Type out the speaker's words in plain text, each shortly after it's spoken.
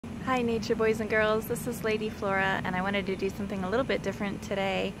Hi nature boys and girls, this is Lady Flora and I wanted to do something a little bit different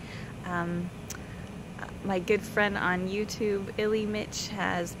today. My good friend on YouTube, Illy Mitch,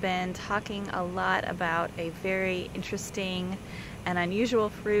 has been talking a lot about a very interesting and unusual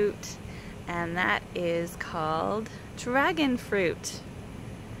fruit, and that is called dragon fruit.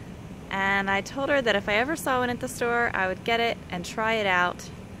 And I told her that if I ever saw one at the store, I would get it and try it out.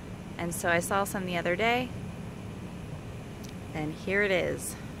 And so I saw some the other day, and here it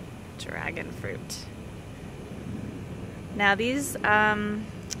is. Dragon fruit. Now these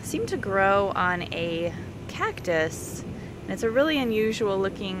seem to grow on a cactus, and it's a really unusual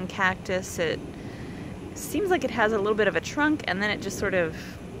looking cactus. It seems like it has a little bit of a trunk, and then it just sort of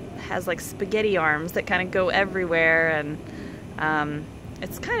has like spaghetti arms that kind of go everywhere, and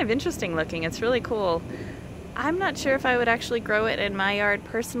it's kind of interesting looking. It's really cool. I'm not sure if I would actually grow it in my yard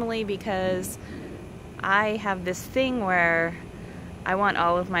personally, because I have this thing where I want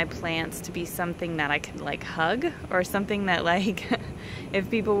all of my plants to be something that I can like hug, or something that like if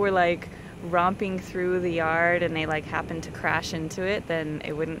people were like romping through the yard and they like happened to crash into it, then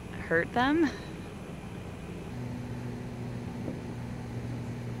it wouldn't hurt them.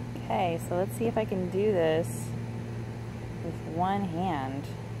 Okay, so let's see if I can do this with one hand.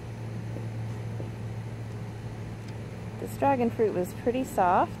 This dragon fruit was pretty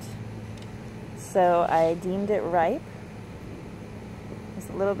soft, so I deemed it ripe. It's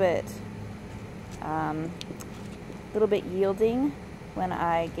a little bit yielding when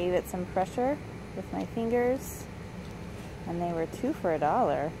I gave it some pressure with my fingers, and they were 2 for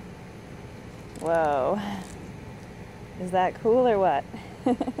 $1. Whoa, is that cool or what?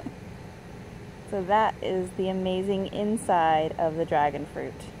 So that is the amazing inside of the dragon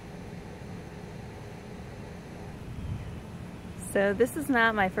fruit. So this is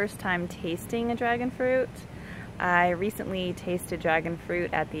not my first time tasting a dragon fruit. I recently tasted dragon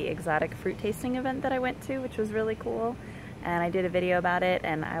fruit at the exotic fruit tasting event that I went to, which was really cool, and I did a video about it,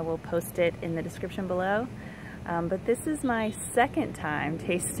 and I will post it in the description below. But this is my second time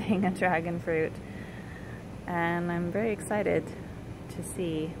tasting a dragon fruit, and I'm very excited to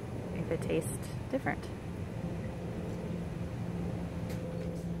see if it tastes different.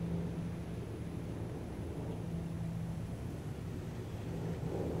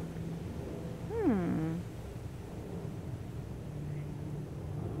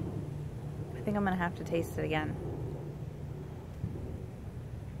 I think I'm gonna have to taste it again.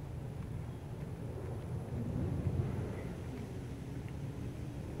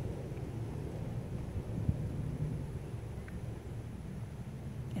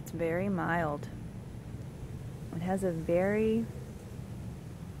 It's very mild. It has a very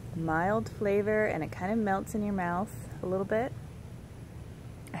mild flavor, and it kind of melts in your mouth a little bit.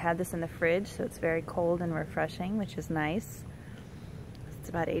 I had this in the fridge, so it's very cold and refreshing, which is nice. It's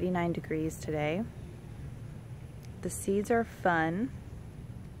about 89 degrees today. The seeds are fun.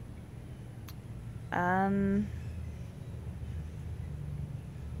 I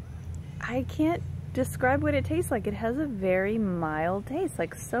can't describe what it tastes like. It has a very mild taste,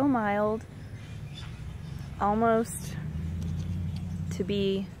 like so mild, almost to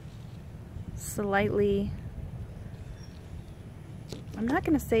be slightly, I'm not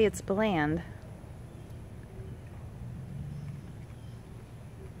going to say it's bland.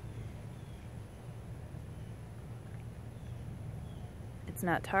 It's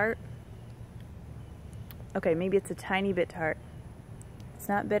not tart. Okay, maybe it's a tiny bit tart. It's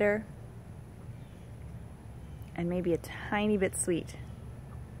not bitter. And maybe a tiny bit sweet.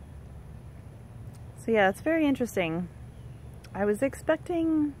 So yeah, it's very interesting. I was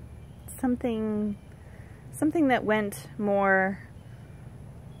expecting something that went more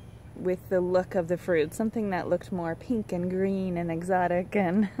with the look of the fruit, something that looked more pink and green and exotic,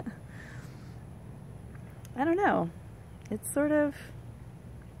 and I don't know. It's sort of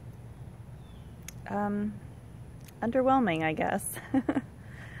underwhelming, I guess.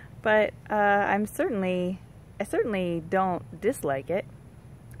 But I certainly don't dislike it.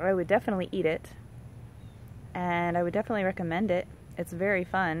 I would definitely eat it, and I would definitely recommend it. It's very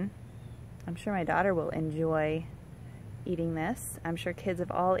fun. I'm sure my daughter will enjoy eating this. I'm sure kids of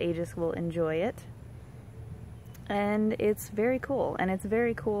all ages will enjoy it. And it's very cool. And it's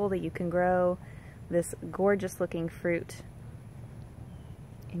very cool that you can grow this gorgeous looking fruit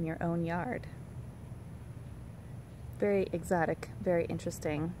in your own yard. Very exotic, very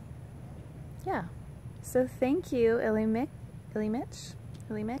interesting. Yeah. So thank you, Illy Mitch,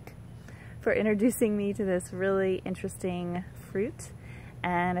 for introducing me to this really interesting fruit.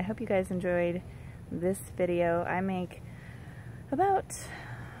 And I hope you guys enjoyed this video. I make about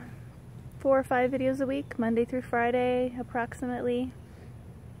 4 or 5 videos a week, Monday through Friday approximately.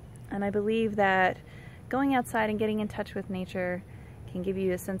 And I believe that going outside and getting in touch with nature can give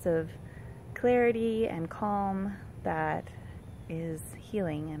you a sense of clarity and calm that is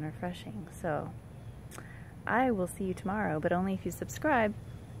healing and refreshing. So I will see you tomorrow, but only if you subscribe.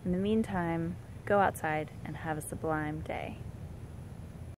 In the meantime, go outside and have a sublime day.